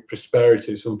economic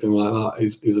prosperity, something like that,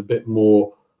 is a bit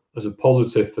more as a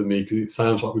positive for me because it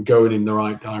sounds like we're going in the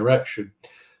right direction.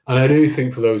 And I do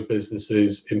think for those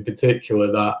businesses in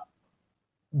particular that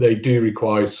they do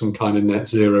require some kind of net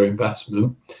zero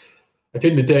investment. I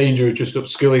think the danger of just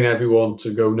upskilling everyone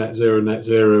to go net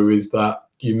zero is that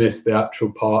you miss the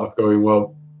actual part of going,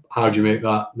 well, how do you make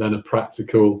that then a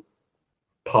practical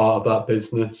part of that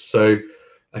business? So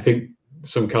I think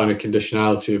some kind of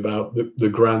conditionality about the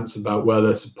grants, about where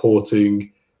they're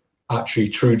supporting actually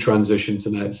true transition to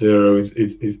net zero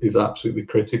is absolutely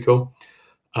critical.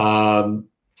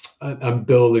 And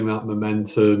building that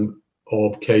momentum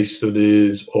of case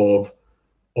studies, of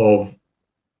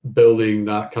building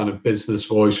that kind of business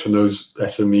voice from those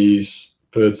SMEs,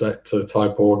 third sector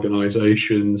type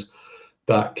organizations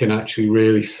that can actually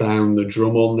really sound the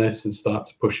drum on this and start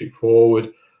to push it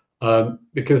forward.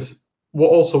 Because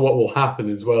what will happen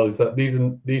as well is that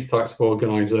these types of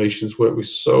organizations work with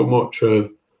so much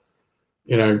of,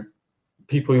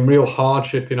 people in real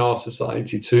hardship in our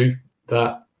society too,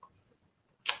 that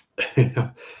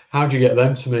how do you get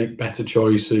them to make better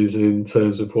choices in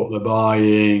terms of what they're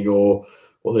buying or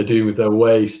what they're doing with their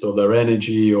waste or their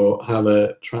energy or how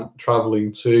they're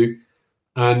traveling to,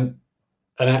 and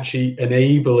actually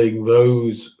enabling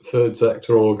those third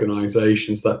sector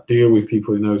organizations that deal with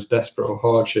people in those desperate or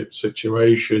hardship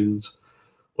situations,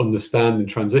 understanding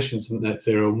transitions to net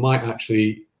zero might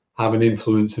actually have an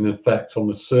influence and effect on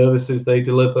the services they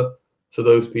deliver to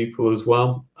those people as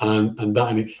well. And that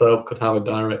in itself could have a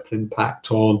direct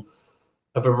impact on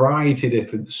a variety of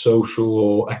different social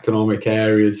or economic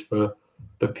areas for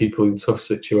people in tough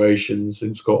situations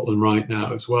in Scotland right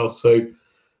now as well. So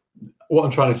what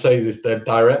I'm trying to say is there are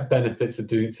direct benefits of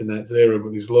doing to net zero,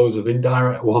 but there's loads of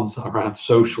indirect ones around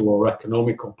social or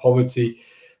economic or poverty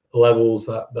levels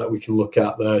that we can look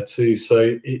at there too.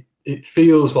 So it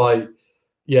feels like,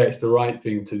 it's the right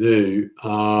thing to do.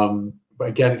 But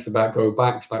again, it's about going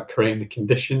back, it's about creating the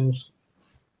conditions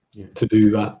to do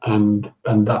that. And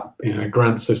that, a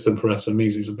grant system for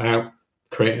SMEs is about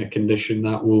creating a condition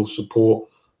that will support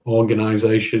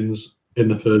organisations in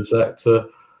the third sector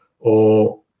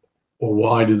or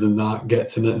wider than that get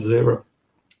to net zero.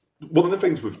 One of the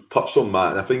things we've touched on,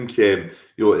 Matt, and I think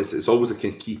it's always a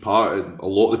kind of key part in a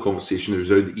lot of the conversation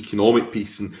is around the economic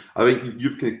piece, and I think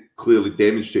you've kind of clearly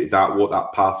demonstrated that what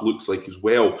that path looks like as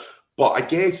well. But I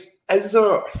guess is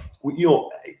there,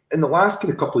 in the last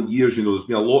kind of couple of years, there's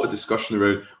been a lot of discussion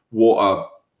around what a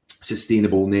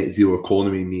sustainable net zero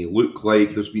economy may look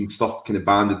like. There's been stuff kind of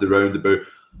banded around about,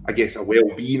 I guess, a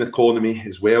well-being economy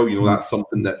as well. That's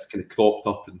something that's kind of cropped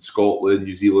up in Scotland,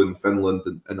 New Zealand, Finland,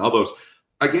 and others.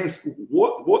 I guess,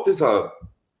 what does a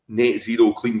net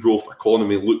zero clean growth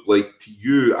economy look like to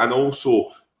you? And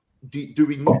also, do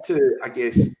we need to, I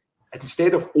guess,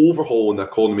 instead of overhauling the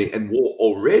economy and what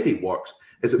already works,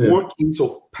 is it more a case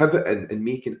of pivoting and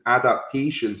making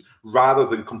adaptations rather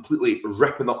than completely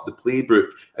ripping up the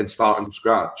playbook and starting from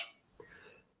scratch?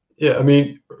 Yeah, I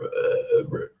mean,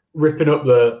 ripping up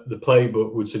the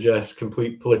playbook would suggest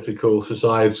complete political,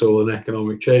 societal, and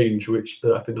economic change, which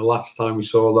I think the last time we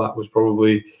saw that was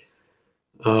probably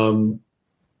over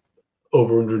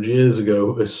 100 years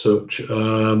ago, as such.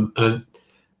 And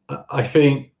I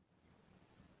think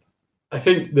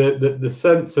the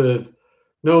sense of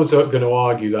No one's going to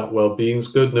argue that well-being's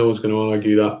good. No one's going to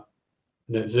argue that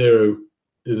net zero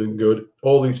isn't good.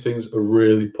 All these things are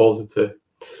really positive.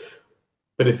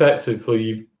 But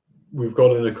effectively, we've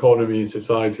got an economy and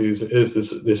society as it is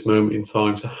this moment in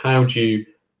time. So how do you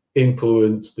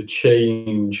influence the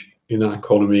change in that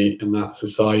economy and that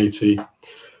society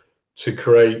to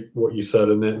create what you said,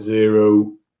 a net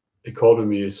zero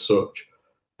economy as such?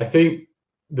 I think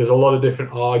there's a lot of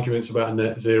different arguments about a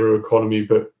net zero economy,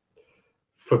 but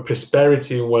for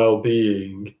prosperity and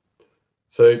well-being,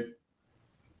 so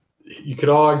you could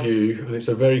argue, and it's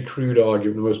a very crude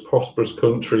argument, the most prosperous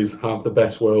countries have the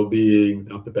best well-being,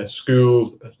 have the best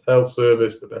schools, the best health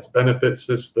service, the best benefit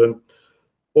system,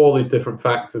 all these different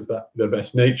factors, that the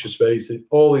best nature spaces,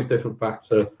 all these different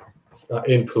factors that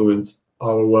influence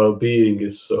our well-being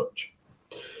as such.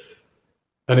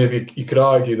 And if you could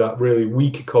argue that really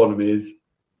weak economies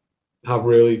have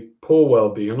really poor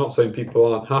well-being. I'm not saying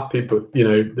people aren't happy, but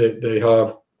they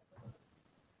have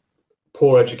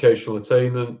poor educational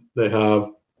attainment, they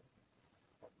have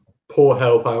poor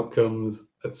health outcomes,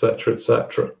 etc.,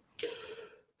 etc.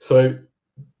 So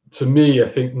to me, I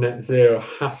think net zero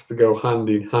has to go hand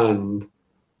in hand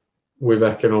with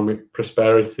economic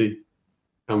prosperity,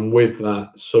 and with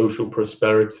that social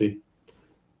prosperity,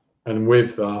 and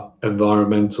with that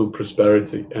environmental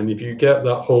prosperity. And if you get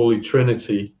that holy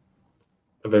trinity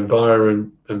of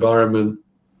environment,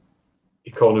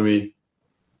 economy,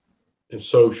 and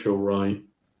social right,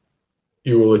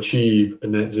 you will achieve a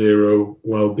net zero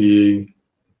well-being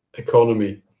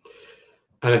economy.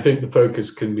 And I think the focus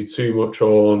can be too much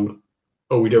on,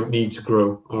 we don't need to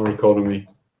grow our economy,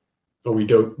 or we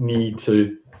don't need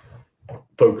to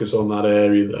focus on that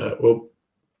area there. Well,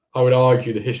 I would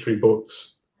argue the history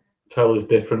books tell us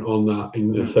different on that,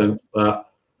 in the sense that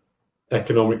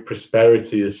economic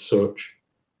prosperity as such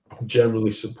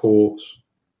generally supports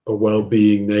a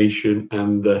well-being nation,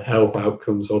 and the health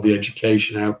outcomes, or the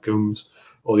education outcomes,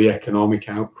 or the economic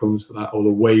outcomes for that, or the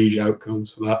wage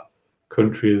outcomes for that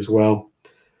country as well.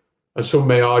 And some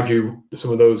may argue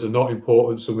some of those are not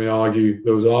important, some may argue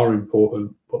those are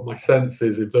important, but my sense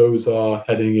is if those are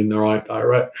heading in the right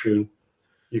direction,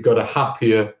 you've got a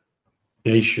happier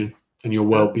nation, and your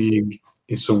well-being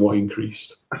is somewhat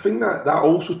increased. I think that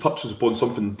also touches upon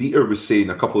something Dieter was saying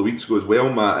a couple of weeks ago as well,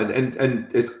 Matt,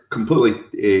 and it's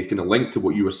completely kind of linked to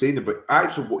what you were saying. But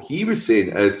actually what he was saying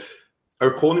is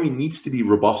our economy needs to be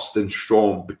robust and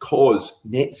strong, because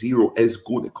net zero is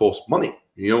going to cost money.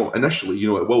 Initially,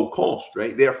 it will cost,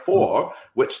 right? Therefore,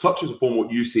 which touches upon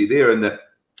what you say there, in that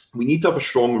we need to have a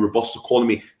strong and robust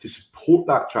economy to support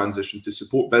that transition, to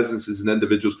support businesses and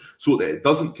individuals, so that it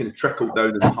doesn't kind of trickle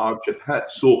down and hardship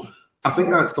hits. So I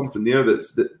think that's something there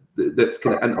that's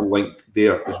kind of interlinked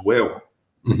there as well.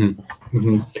 Mm-hmm.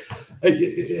 Mm-hmm.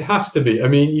 It has to be. I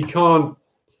mean, you can't,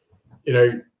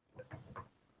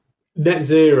 net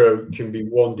zero can be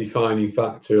one defining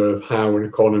factor of how an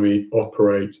economy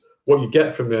operates. What you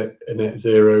get from a net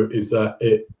zero is that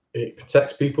it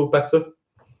protects people better,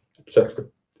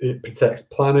 it protects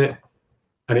planet,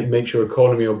 and it makes your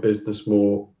economy or business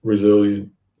more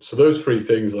resilient. So those three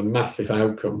things are massive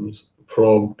outcomes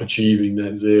from achieving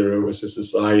net zero as a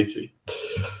society.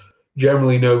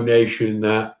 Generally, no nation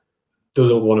that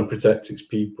doesn't want to protect its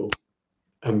people.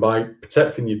 And by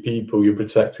protecting your people, you're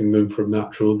protecting them from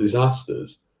natural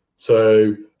disasters.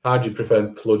 So how do you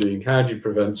prevent flooding? How do you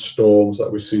prevent storms that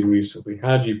we've seen recently?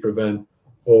 How do you prevent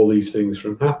all these things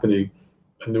from happening?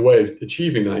 And the way of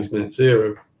achieving that is net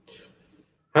zero.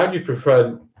 How do you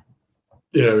prevent,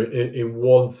 in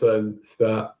one sense,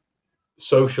 that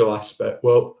social aspect?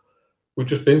 Well, we've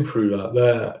just been through that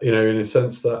there, in a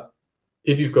sense that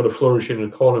if you've got a flourishing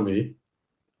economy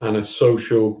and a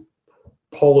social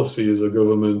policy as a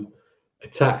government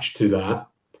attached to that,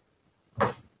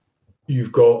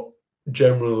 you've got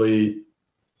generally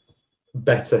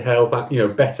better health,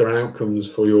 better outcomes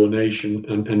for your nation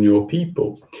and your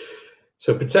people.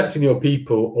 So protecting your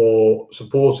people or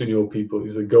supporting your people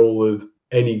is a goal of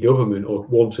any government, or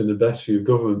wanting the best for your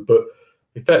government. But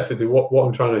effectively, what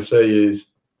I'm trying to say is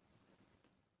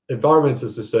environmental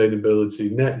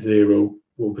sustainability, net zero,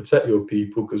 will protect your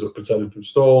people, because it'll protect them from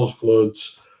storms,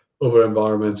 floods, other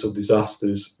environmental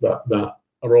disasters that are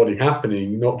already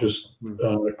happening, not just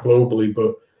globally,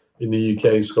 but in the UK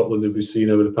and Scotland, that we've seen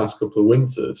over the past couple of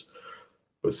winters.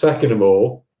 But second of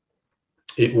all,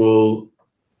 it will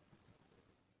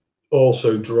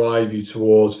also drive you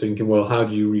towards thinking, well, how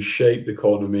do you reshape the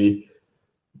economy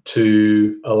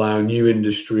to allow new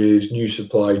industries, new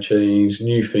supply chains,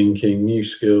 new thinking, new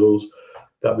skills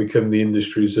that become the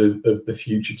industries of the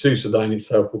future too? So that in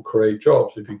itself will create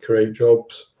jobs. If you create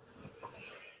jobs,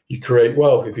 you create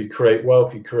wealth. If you create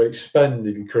wealth, you create spend.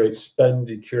 If you create spend,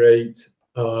 you create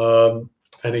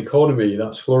an economy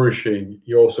that's flourishing.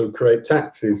 You also create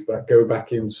taxes that go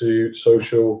back into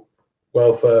social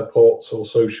welfare pots or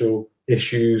social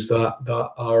issues that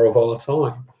are of our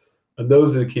time. And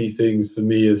those are the key things for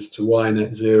me as to why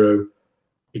net zero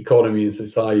economy and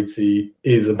society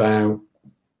is about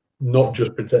not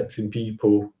just protecting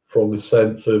people from a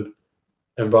sense of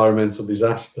environmental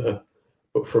disaster,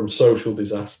 but from social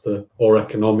disaster or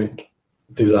economic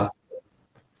disaster.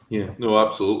 Yeah, no,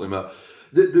 absolutely, Matt.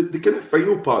 The kind of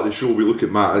final part of the show we look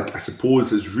at, Matt, I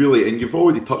suppose, is really, and you've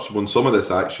already touched on some of this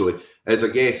actually, is I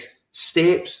guess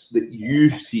steps that you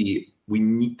see we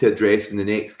need to address in the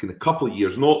next kind of couple of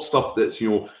years, not stuff that's,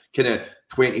 kind of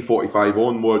 2045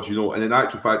 onwards, and in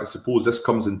actual fact, I suppose this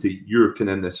comes into your kind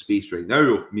of in this space right now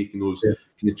of making those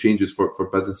kind of changes for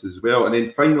businesses as well. And then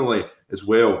finally, as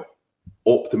well,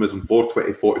 optimism for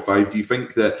 2045. Do you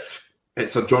think that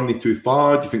it's a journey too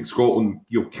far? Do you think Scotland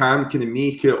can kind of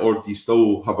make it, or do you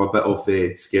still have a bit of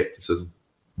scepticism?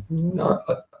 No,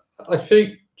 I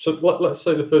think so. Let's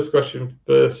say the first question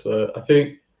first. I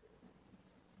think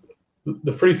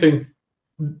the three things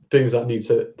that need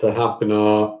to happen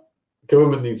are: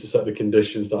 government needs to set the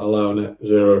conditions that allow a net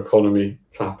zero economy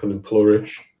to happen and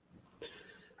flourish.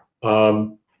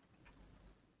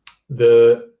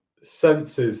 The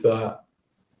sense is that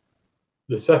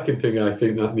the second thing I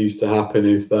think that needs to happen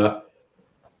is that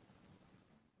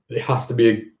it has to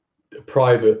be a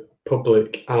private,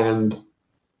 public, and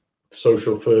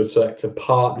social third sector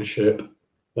partnership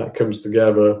that comes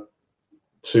together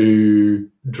to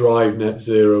drive net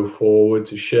zero forward,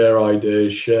 to share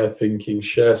ideas, share thinking,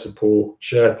 share support,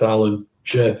 share talent,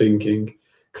 share thinking,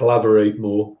 collaborate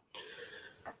more.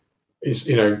 It's,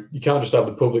 you can't just have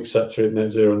the public sector at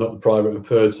net zero and not the private and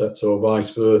third sector, or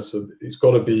vice versa. It's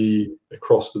got to be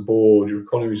across the board. Your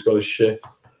economy's got to shift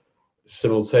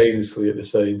simultaneously at the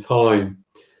same time.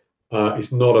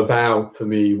 It's not about, for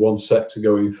me, one sector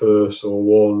going first or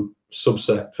one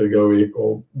subsector going,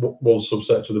 or one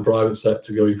subsector of the private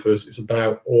sector going first. It's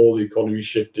about all the economy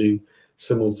shifting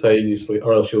simultaneously,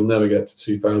 or else you'll never get to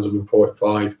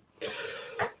 2045.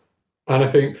 And I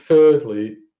think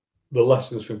thirdly, the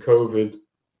lessons from COVID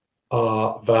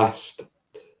are vast.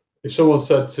 If someone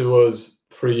said to us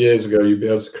 3 years ago, you'd be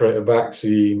able to create a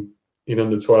vaccine in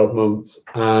under 12 months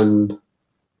and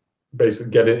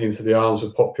basically get it into the arms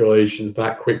of populations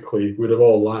that quickly, we'd have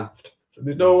all laughed. So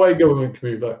there's no way government can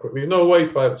move that quickly. There's no way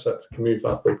private sector can move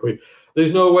that quickly.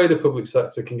 There's no way the public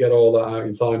sector can get all that out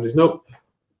in time. We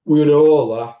would have all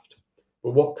laughed.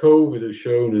 But what COVID has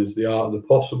shown us, the art of the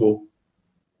possible,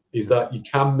 is that you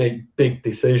can make big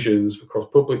decisions across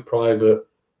public, private,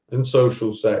 and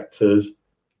social sectors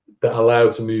that allow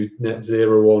to move net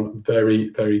zero on very,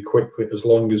 very quickly, as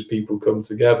long as people come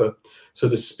together. So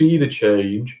the speed of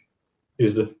change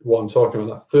is what I'm talking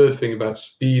about. That third thing about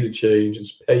speed of change and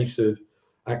pace of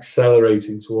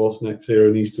accelerating towards net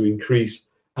zero needs to increase.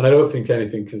 And I don't think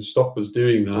anything can stop us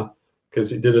doing that,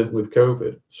 because it didn't with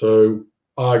COVID. So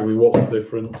arguably, what's the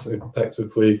difference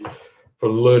effectively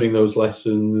from learning those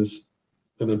lessons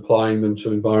and applying them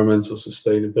to environmental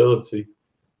sustainability?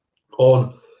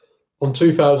 On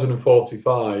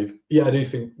 2045, I do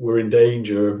think we're in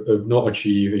danger of not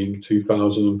achieving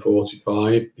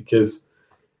 2045, because,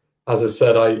 as I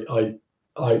said,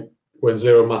 I when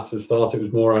Zero Matters started, it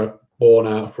was more born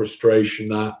out of frustration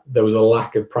that there was a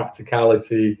lack of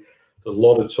practicality, there's a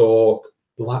lot of talk,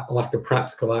 lack of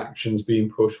practical actions being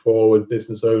pushed forward,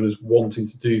 business owners wanting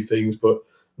to do things but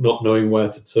not knowing where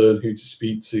to turn, who to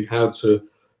speak to, how to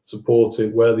support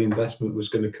it, where the investment was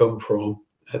going to come from,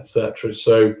 etc.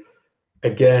 So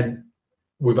again,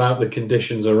 without the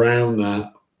conditions around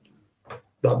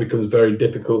that becomes very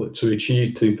difficult to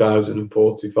achieve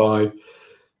 2045.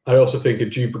 I also think a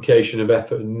duplication of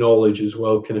effort and knowledge as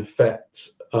well can affect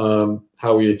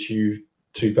how we achieve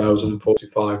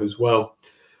 2045 as well.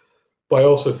 But I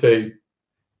also think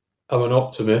I'm an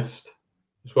optimist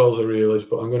as well as a realist,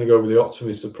 but I'm going to go with the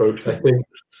optimist approach.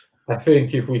 I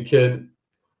think if we can,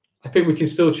 I think we can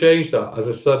still change that. As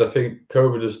I said, I think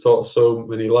COVID has taught so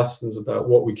many lessons about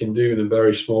what we can do in a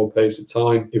very small pace of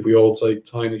time if we all take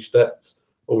tiny steps,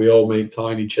 or we all make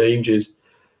tiny changes.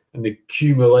 And the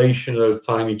accumulation of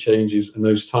tiny changes and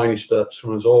those tiny steps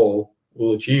from us all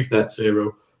will achieve net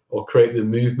zero, or create the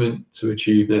movement to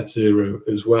achieve net zero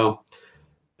as well.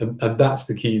 And that's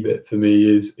the key bit for me,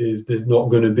 is there's not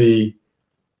going to be,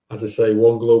 as I say,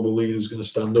 one global leader is going to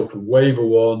stand up and wave a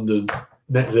wand and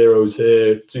net zero is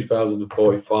here,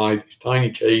 2045. It's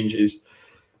tiny changes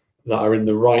that are in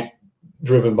the right,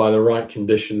 driven by the right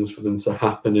conditions for them to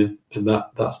happen in, and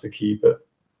that's the key bit.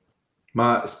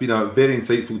 Matt, it's been a very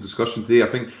insightful discussion today. I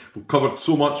think we've covered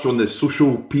so much on the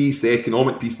social piece, the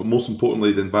economic piece, but most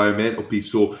importantly, the environmental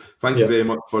piece. So thank you very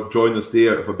much for joining us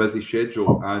there of a busy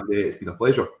schedule, and it's been a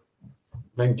pleasure.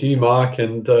 Thank you, Mark,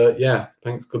 and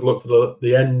thanks. Good luck for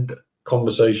the end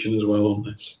conversation as well on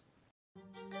this.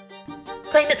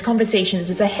 Climate Conversations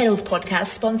is a Herald podcast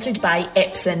sponsored by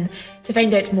Epson. To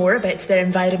find out more about their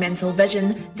environmental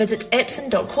vision, visit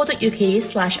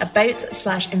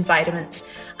epson.co.uk/about/environment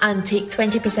and take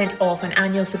 20% off an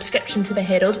annual subscription to the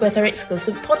Herald with our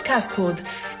exclusive podcast code.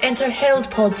 Enter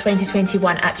HeraldPod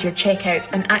 2021 at your checkout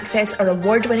and access our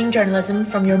award-winning journalism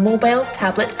from your mobile,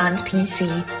 tablet and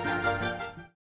PC.